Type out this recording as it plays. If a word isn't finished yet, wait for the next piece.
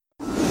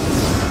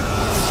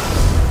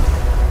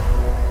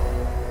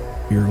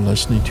You're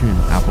listening to an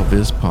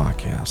AppleVis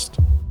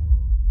podcast.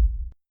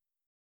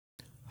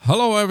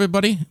 Hello,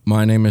 everybody.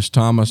 My name is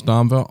Thomas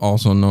Donville,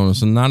 also known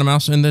as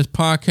Anonymous. In this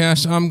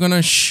podcast, I'm going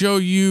to show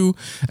you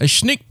a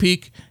sneak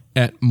peek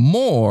at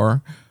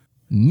more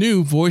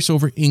new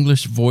voice-over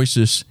English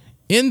voices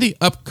in the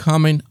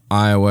upcoming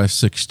iOS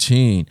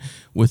 16.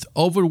 With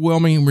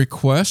overwhelming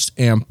requests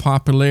and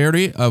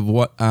popularity of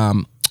what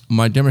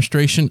my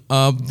demonstration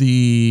of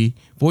the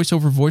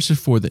voiceover voices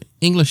for the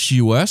English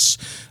US,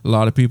 a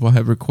lot of people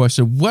have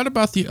requested, what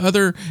about the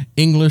other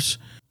English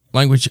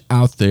language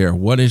out there?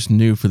 What is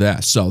new for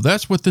that? So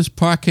that's what this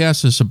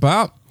podcast is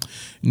about.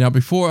 Now,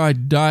 before I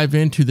dive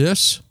into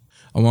this,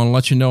 I want to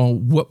let you know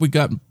what we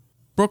got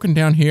broken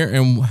down here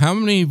and how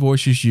many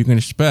voices you can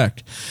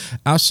expect.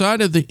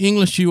 Outside of the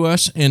English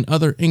US and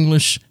other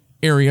English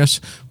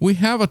areas, we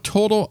have a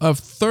total of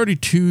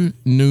 32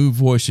 new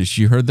voices.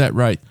 You heard that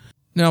right.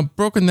 Now,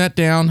 broken that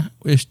down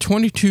is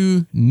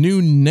 22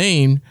 new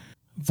named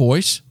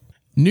voice,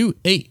 new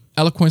 8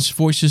 eloquence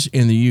voices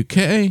in the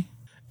UK,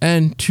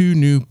 and 2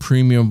 new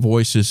premium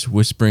voices,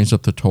 which brings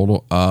up the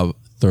total of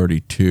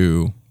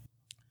 32.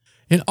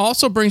 It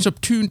also brings up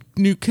 2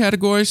 new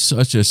categories,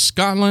 such as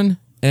Scotland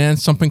and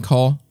something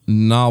called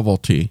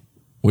novelty,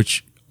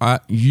 which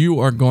you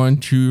are going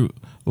to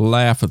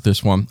laugh at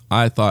this one.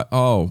 I thought,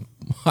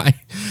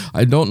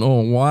 I don't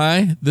know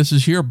why this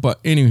is here,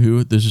 but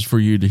anywho, this is for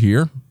you to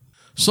hear.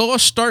 So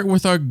let's start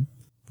with our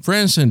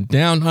friends in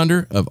Down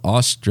Under of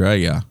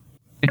Australia.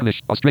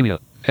 English, Australia,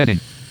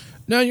 heading.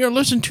 Now you're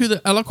listening to the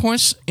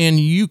eloquence in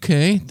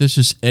UK. This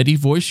is Eddie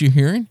voice you're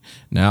hearing.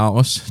 Now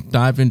let's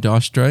dive into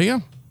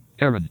Australia.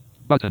 Karen,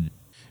 button.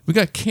 We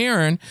got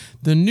Karen.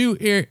 The new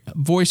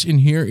voice in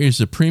here is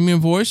the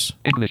premium voice.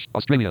 English,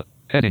 Australia,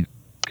 heading.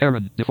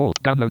 Karen,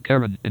 default. Download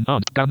Karen,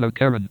 enhanced. Download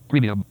Karen,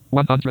 premium,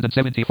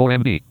 174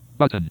 MB.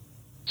 Button.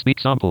 Speak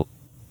sample.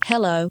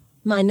 Hello,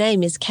 my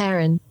name is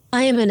Karen.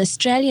 I am an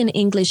Australian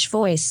English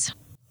voice.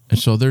 And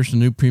so there's the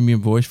new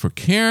premium voice for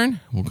Karen.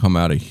 We'll come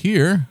out of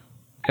here.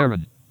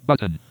 Karen,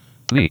 button.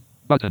 Lee,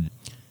 button.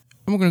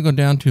 And we're going to go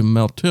down to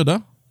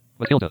Matilda.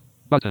 Matilda,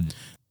 button.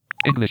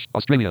 English,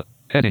 Australia,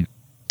 heading.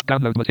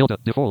 Download Matilda,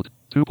 default,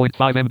 2.5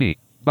 MB.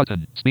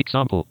 Button. Speak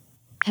sample.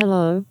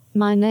 Hello,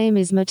 my name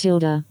is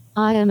Matilda.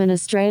 I am an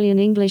Australian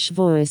English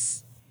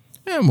voice.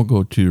 And we'll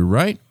go to the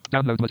right.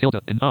 Download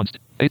Matilda, enhanced,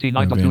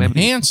 89.2 MB.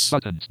 Enhance.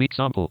 Button. Speak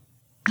sample.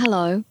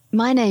 Hello,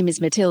 my name is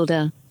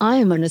Matilda. I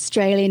am an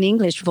Australian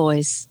English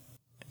voice.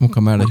 We'll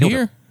come out of Matilda,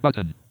 here.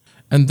 button.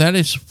 And that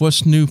is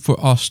what's new for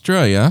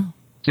Australia.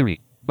 Siri,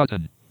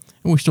 button.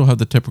 And we still have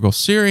the typical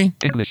Siri.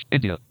 English,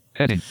 India,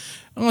 heading.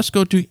 And let's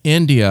go to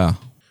India.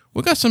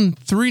 We got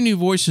 3 new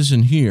voices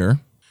in here.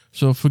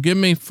 So forgive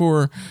me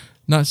for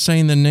not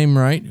saying the name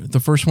right. The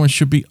first one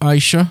should be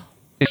Aisha.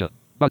 Isha,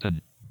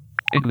 button.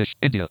 English,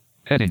 India,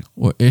 heading.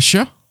 Or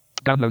Isha.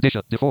 Download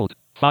Isha, default,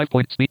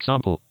 5-point speak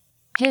sample.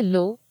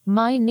 Hello,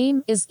 my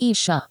name is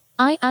Isha.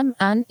 I am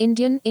an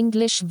Indian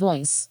English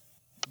voice.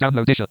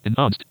 Download Isha,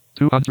 enhanced,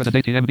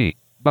 280 MB.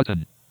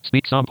 Button.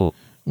 Speak sample.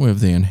 We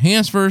have the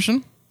enhanced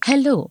version.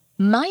 Hello,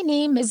 my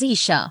name is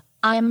Isha.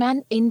 I am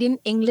an Indian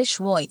English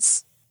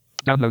voice.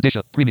 Download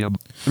Isha, premium,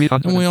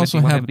 321 And we also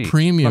have MB.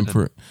 premium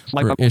Button. for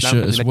Swipe up or Isha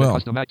down to as select well. the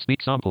custom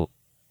speak sample.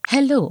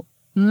 Hello,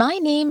 my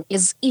name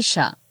is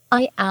Isha.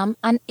 I am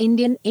an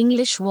Indian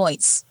English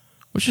voice.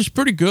 Which is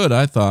pretty good,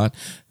 I thought.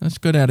 Let's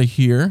get out of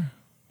here.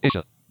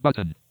 Isha,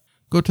 button.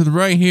 Go to the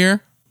right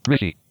here.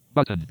 Rishi,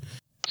 button.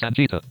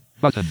 Sanjita,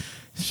 button.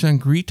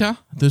 Sangrita.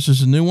 This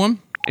is a new one.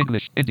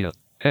 English, India,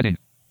 heading.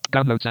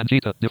 Download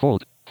Sanjita,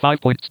 default,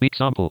 5-point speak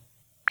sample.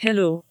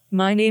 Hello,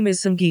 my name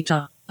is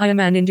Sangeeta. I am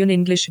an Indian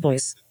English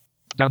voice.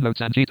 Download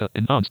Sanjita,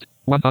 enhanced,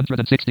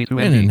 162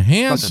 And MB.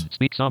 enhance. Button.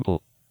 Speak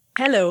sample.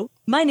 Hello,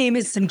 my name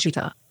is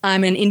Sangeeta.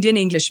 I'm an Indian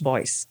English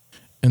voice.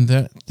 And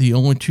that the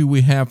only 2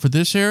 we have for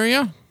this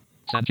area.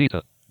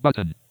 Sanjita,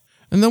 button.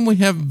 And then we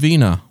have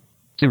Veena.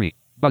 Siri,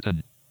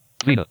 button.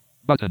 Veena,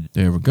 button.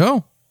 There we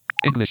go.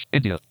 English,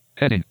 India,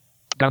 heading.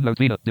 Download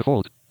Veena,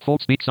 default, full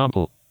speak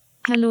sample.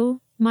 Hello,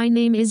 my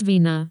name is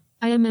Veena.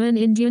 I am an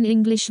Indian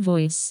English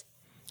voice.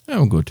 And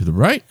we'll go to the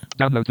right.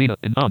 Download Veena,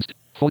 enhanced,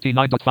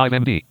 49.5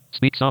 MB.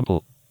 Speak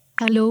sample.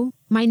 Hello,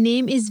 my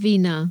name is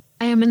Veena.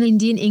 I am an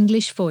Indian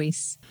English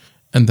voice.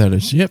 And that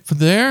is it for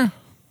there.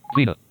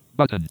 Veena,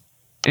 button.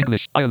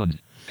 English, Ireland,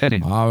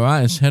 heading. All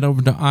right, let's head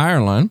over to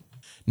Ireland.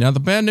 Now,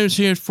 the bad news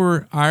here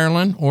for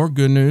Ireland, or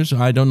good news,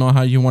 I don't know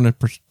how you want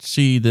to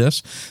see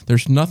this.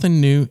 There's nothing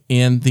new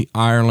in the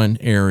Ireland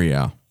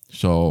area.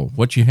 So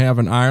what you have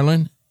in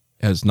Ireland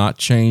has not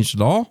changed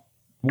at all.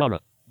 Wara,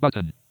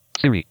 button.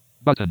 Siri,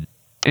 button.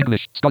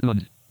 English,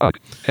 Scotland,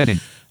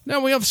 heading.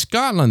 Now we have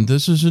Scotland.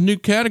 This is a new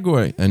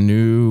category, a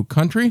new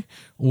country,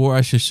 or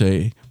I should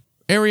say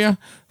area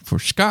for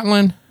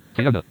Scotland.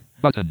 Fiona,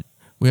 button.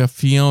 We have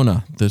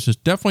Fiona. This is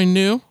definitely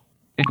new.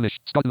 English,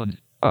 Scotland,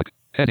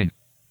 heading.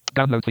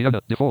 Download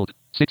Fiona, default,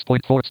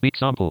 6.4 speak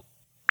sample.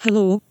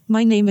 Hello,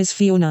 my name is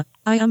Fiona.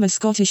 I am a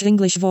Scottish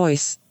English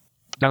voice.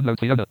 Download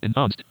Fiona,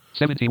 enhanced,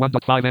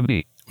 71.5 MB.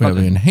 We have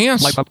Button.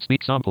 enhanced. Swipe up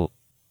speak sample.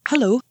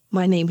 Hello,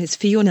 my name is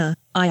Fiona.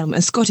 I am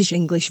a Scottish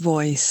English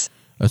voice.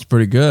 That's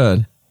pretty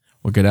good.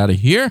 We'll get out of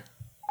here.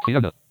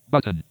 Fiona.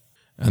 Button.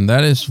 And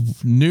that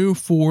is new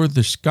for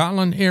the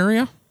Scotland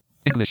area.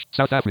 English.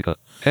 South Africa.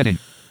 Heading.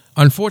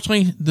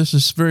 Unfortunately, this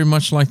is very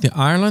much like the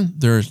Ireland.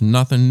 There's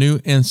nothing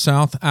new in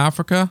South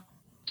Africa.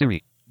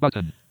 Siri.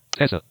 Button.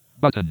 Tessa.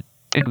 Button.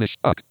 English.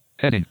 Up.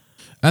 Heading.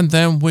 And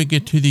then we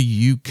get to the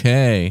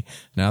UK.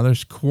 Now,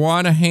 there's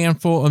quite a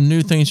handful of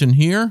new things in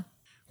here.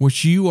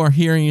 What you are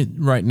hearing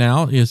right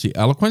now is the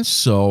Eloquence.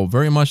 So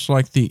very much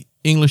like the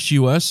English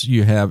US,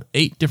 you have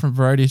 8 different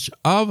varieties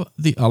of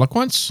the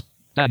Eloquence.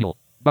 Daniel.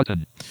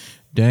 Button.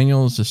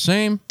 Daniel is the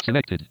same.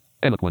 Selected.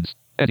 Eloquence.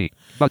 Eddie.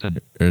 Button.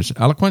 There's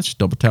Eloquence.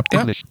 Double tap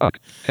that. English. Up.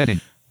 Heading.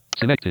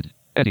 Selected.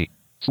 Eddie.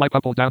 Swipe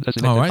up or down to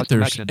select All a right, custom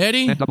there's action.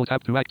 Eddie. Then double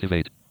tap to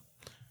activate.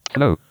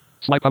 Flow.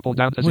 Swipe up or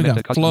down to We select got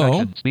a custom Flo.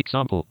 action. Speak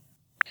sample.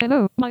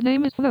 Hello, my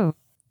name is Flo.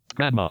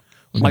 Grandma.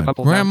 We Swipe got up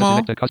or down to Grandma.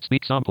 select a custom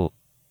speak sample.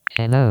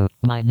 Hello,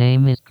 my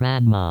name is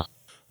Grandma.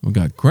 We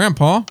got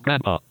Grandpa.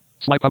 Grandpa.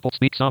 Swipe up or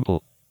speak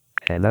sample.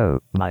 Hello,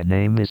 my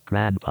name is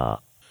Grandpa.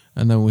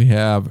 And then we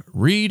have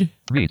Reed.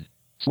 Read.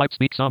 Swipe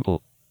speak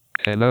sample.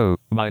 Hello,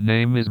 my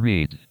name is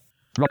Reed.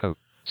 Rocco.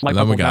 Swipe And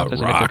then up we or down got to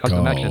select a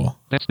custom Rocco. action.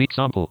 Then speak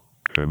sample.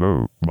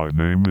 Hello, my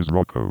name is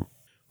Rocco.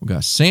 We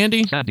got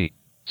Sandy. Sandy.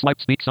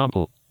 Swipe speak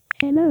sample.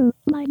 Hello,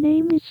 my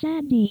name is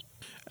Sandy.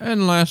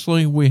 And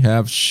lastly, we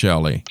have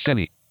Shelly.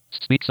 Shelly.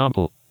 Speak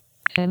sample.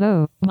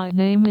 Hello, my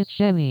name is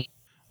Shelly.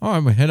 All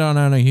right, we head on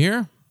out of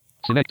here.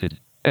 Selected.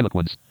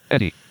 Eloquence.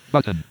 Eddie.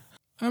 Button.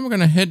 And we're going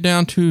to head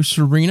down to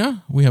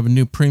Serena. We have a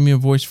new premium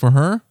voice for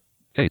her.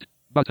 Kate.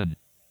 Button.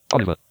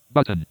 Oliver.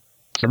 Button.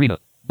 Serena.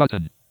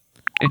 Button.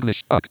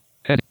 English. Up.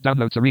 Head.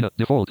 Download Serena.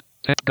 Default.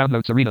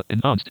 Download Serena.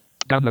 Enhanced.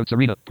 Download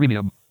Serena.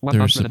 Premium.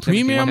 There's the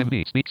 171 premium.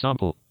 MB. Speak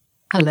sample.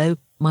 Hello,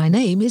 my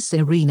name is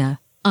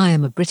Serena. I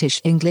am a British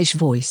English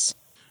voice.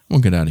 We'll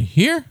get out of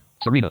here.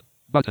 Serena.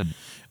 Button.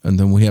 And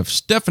then we have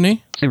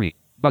Stephanie. Siri.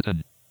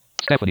 Button.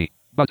 Stephanie.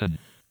 Button.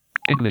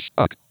 English.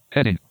 Up.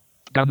 Heading.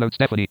 Download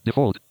Stephanie.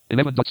 Default.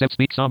 11.7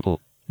 speak sample.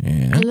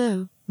 And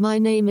Hello, my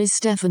name is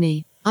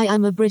Stephanie. I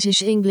am a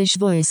British English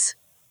voice.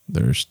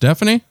 there's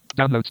Stephanie.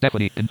 Download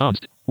Stephanie.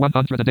 Enhanced.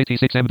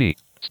 186 MB.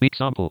 Speak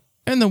sample.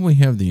 And then we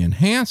have the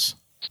Enhance.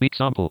 Speak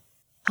sample.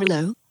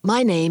 Hello,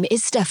 my name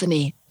is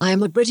Stephanie. I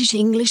am a British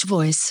English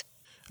voice.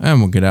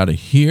 And we'll get out of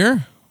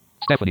here.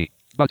 Stephanie.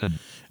 Button.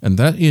 And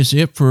that is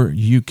it for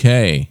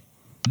UK.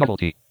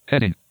 Novelty.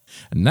 Heading.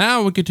 And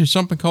now we get to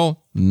something called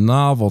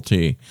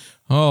Novelty.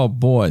 Oh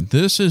boy,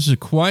 this is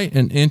quite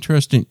an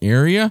interesting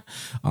area.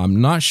 I'm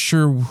not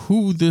sure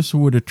who this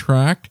would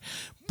attract,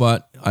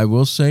 but I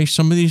will say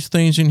some of these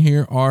things in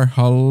here are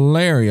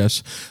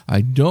hilarious.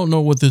 I don't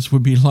know what this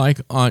would be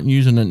like on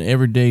using an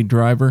everyday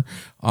driver,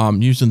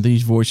 using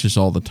these voices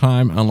all the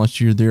time, unless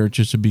you're there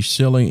just to be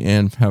silly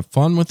and have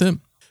fun with it.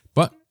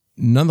 But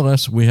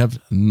nonetheless, we have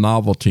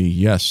Novelty.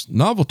 Yes,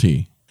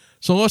 Novelty.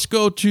 So let's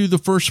go to the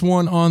first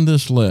one on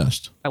this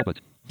list.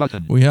 Albert.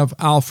 Button. We have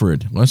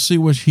Alfred. Let's see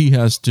what he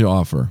has to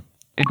offer.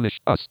 English.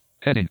 Us.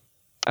 Heading.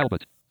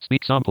 Albert.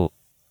 Speak sample.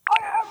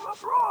 I have a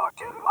frog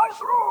in my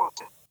throat.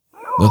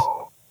 The-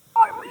 No,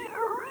 I mean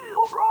a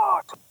real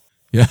frog.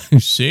 Yeah,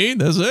 see,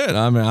 that's it.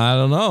 I mean, I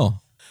don't know.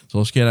 So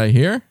let's get out of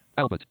here.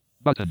 Albert.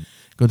 Button.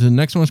 Go to the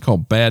next one. It's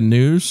called Bad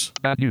News.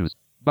 Bad news.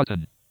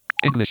 Button.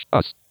 English.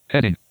 Us.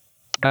 Heading.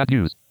 Bad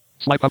news.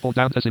 Swipe up or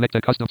down to select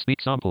a custom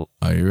speak sample.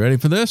 Are you ready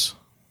for this?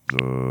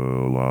 The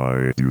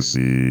light you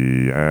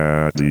see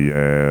at the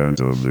end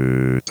of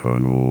the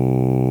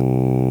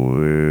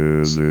tunnel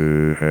is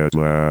the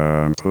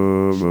headlamp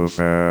of a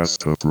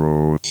fast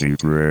approaching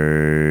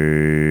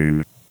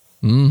train.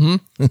 Mm-hmm.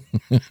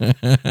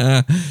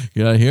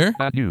 Get out of here.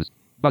 Bad news.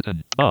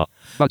 Button.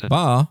 Button.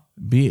 Ba.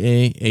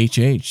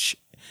 B-A-H-H.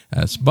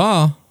 That's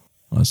Ba.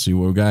 Let's see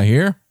what we got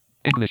here.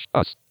 English.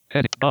 Us.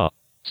 Heading.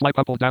 Swipe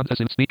up or down to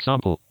speak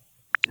sample.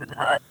 Do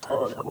not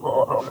pull the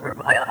wool over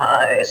my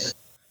eyes.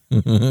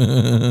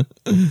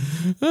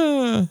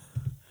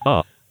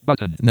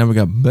 Button. Now we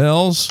got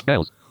Bells.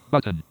 Bells.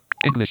 Button.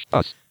 English.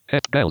 Us.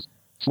 Head. Bells.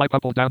 Swipe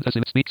up or down to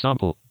speak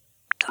sample.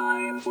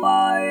 Time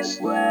flies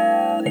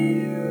when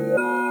you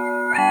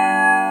are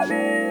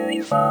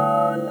having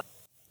fun.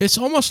 It's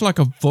almost like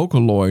a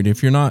Vocaloid.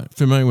 If you're not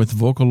familiar with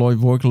Vocaloid,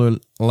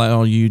 Vocaloid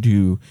allow you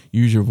to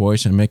use your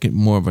voice and make it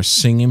more of a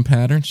singing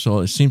pattern. So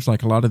it seems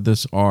like a lot of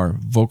this are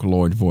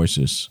Vocaloid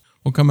voices.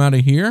 We'll come out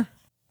of here.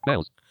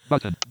 Bells.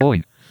 Button.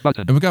 Boing.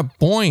 Button. And we got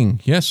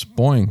Boing. Yes,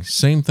 Boing.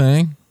 Same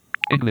thing.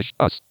 English.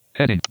 Us.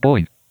 Heading.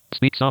 Boing.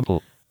 Speak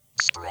sample.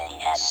 Spring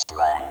has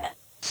sprung.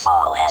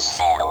 Fall has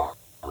fell.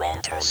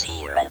 Winter's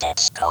here and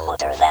it's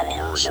colder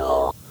than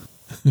usual.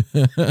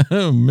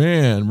 Oh,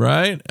 man,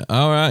 right?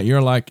 All right.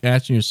 You're like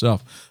asking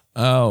yourself,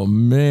 oh,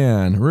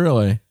 man,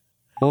 really?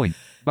 Boing.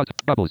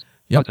 Bubbles.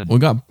 Yep. Button. We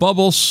got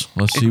Bubbles.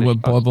 Let's see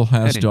what Bubble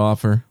has Heading. to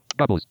offer.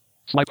 Bubbles.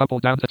 Swipe up or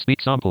down to speak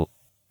sample.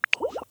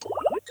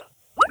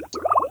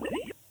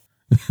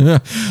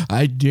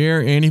 I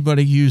dare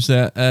anybody use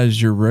that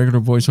as your regular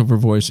voiceover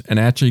voice and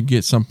actually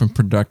get something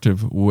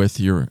productive with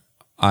your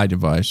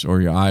iDevice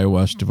or your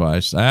iOS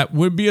device. That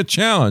would be a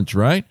challenge,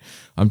 right?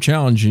 I'm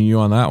challenging you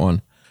on that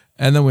one.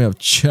 And then we have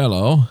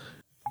cello.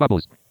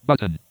 Bubbles.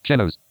 Button.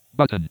 Cellos.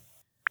 Button.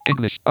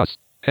 English. Us.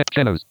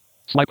 Cellos.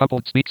 Swipe up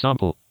on speak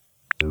sample.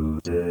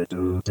 All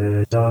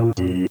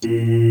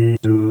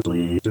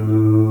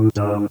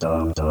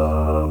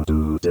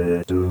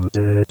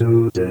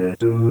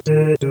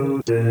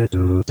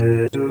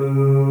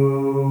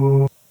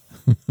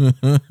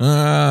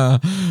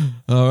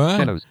right.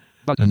 Cellos.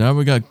 Button. And now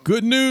we got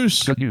good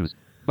news. Good news.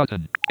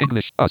 Button.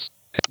 English. Us.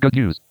 Good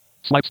news.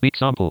 Swipe speak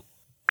sample.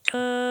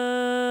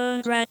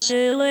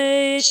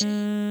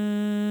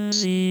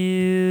 Congratulations,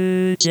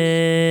 you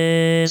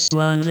just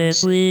won the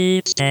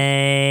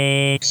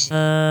sweepstakes,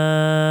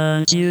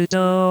 and you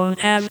don't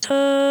have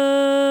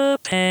to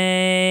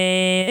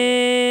pay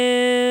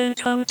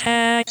income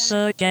tax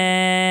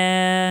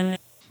again.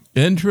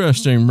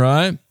 Interesting,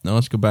 right? Now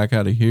let's go back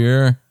out of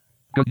here.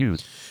 Good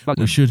news.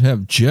 Button. We should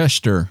have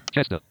Jester.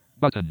 Chester.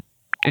 Button.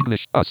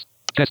 English. Us.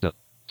 Chester.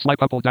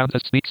 Swipe up or down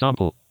to speak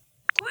sample.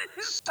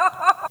 Please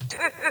stop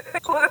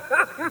tickling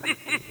me.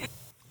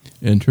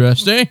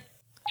 Interesting.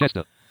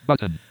 Chester.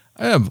 Button.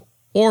 I have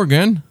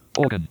organ.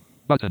 Organ.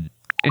 Button.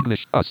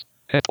 English. Us.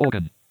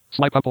 Organ.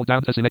 Swipe up or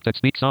down to select a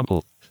speak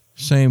sample.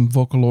 Same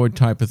Vocaloid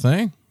type of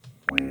thing.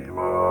 We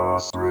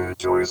must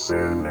rejoice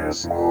in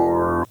his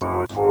more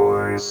but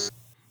voice.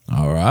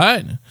 All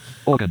right.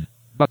 Organ.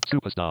 But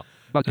superstar.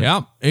 Button.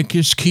 Yeah, it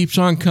just keeps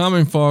on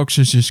coming, folks.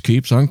 It just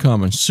keeps on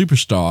coming.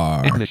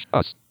 Superstar. English.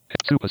 Us.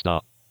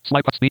 Superstar.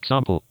 Swipe up speak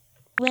sample.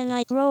 When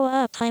I grow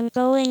up, I'm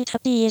going to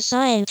be a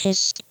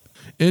scientist.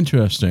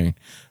 Interesting.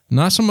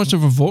 Not so much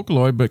of a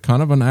Vocaloid, but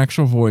kind of an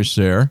actual voice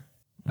there.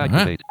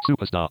 Activate.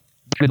 Superstar.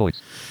 Trinoise.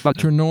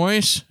 Button.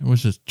 Trinoise. It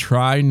was a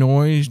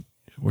tri-noise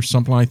or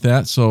something like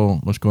that.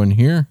 So let's go in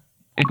here.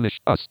 English.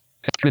 Us.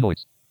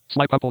 Trinoise.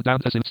 Swipe up or down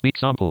to speak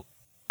sample.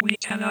 We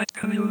cannot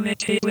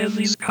communicate with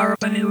these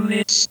carbon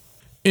units.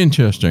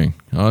 Interesting.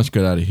 Now let's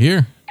get out of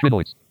here.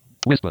 Trinoise.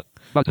 Whisper.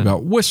 Button. We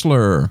got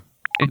Whistler.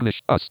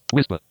 English. Us.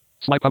 Whisper.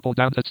 Swipe up or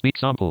down to speak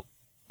sample.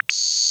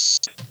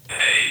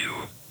 Hey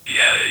you.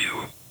 Yeah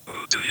you.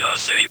 Who do you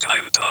think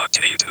I'm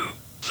talking to?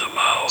 The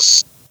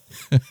mouse.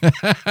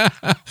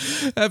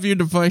 Have your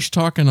device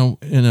talking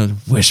in a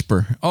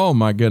whisper. Oh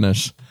my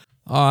goodness.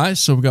 All right,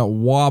 so we got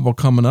Wobble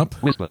coming up.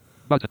 Whisper.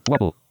 Button.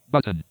 Wobble.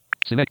 Button.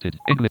 Selected.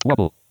 English.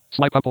 Wobble.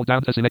 Swipe up or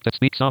down to select a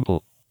speak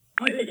sample.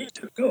 I need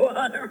to go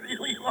on a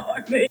really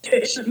long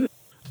vacation.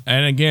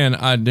 And again,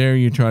 I dare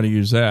you try to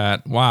use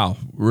that. Wow,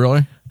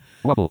 really?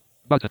 Wobble.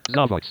 Button.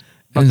 Zavox.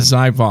 And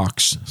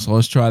Zyvox. So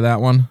let's try that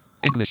one.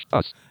 English.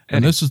 Us.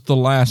 And this is the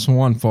last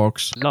one,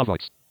 folks.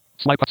 Zavox.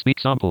 Swipe up speak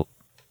sample.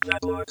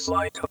 That looks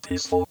like a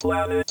peaceful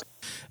planet.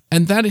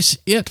 And that is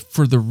it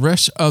for the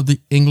rest of the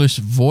English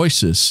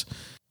voices.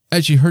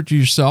 As you heard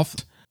yourself,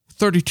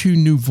 32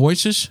 new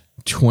voices.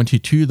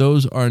 22 of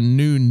those are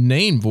new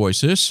name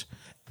voices.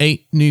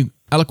 8 new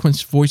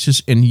eloquence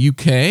voices in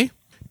UK.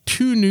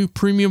 2 new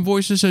premium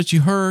voices, as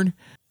you heard.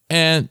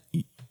 And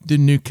the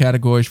new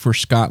categories for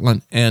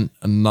Scotland and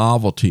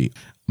novelty.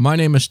 My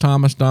name is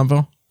Thomas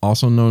Donville,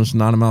 also known as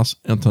Nanomouse.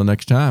 Until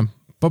next time,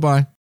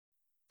 bye-bye.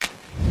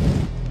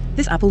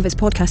 This AppleVis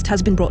podcast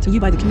has been brought to you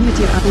by the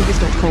community of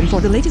applevis.com.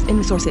 For the latest in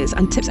resources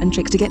and tips and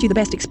tricks to get you the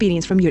best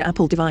experience from your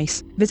Apple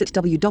device, visit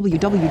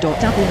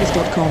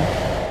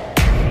www.applevis.com.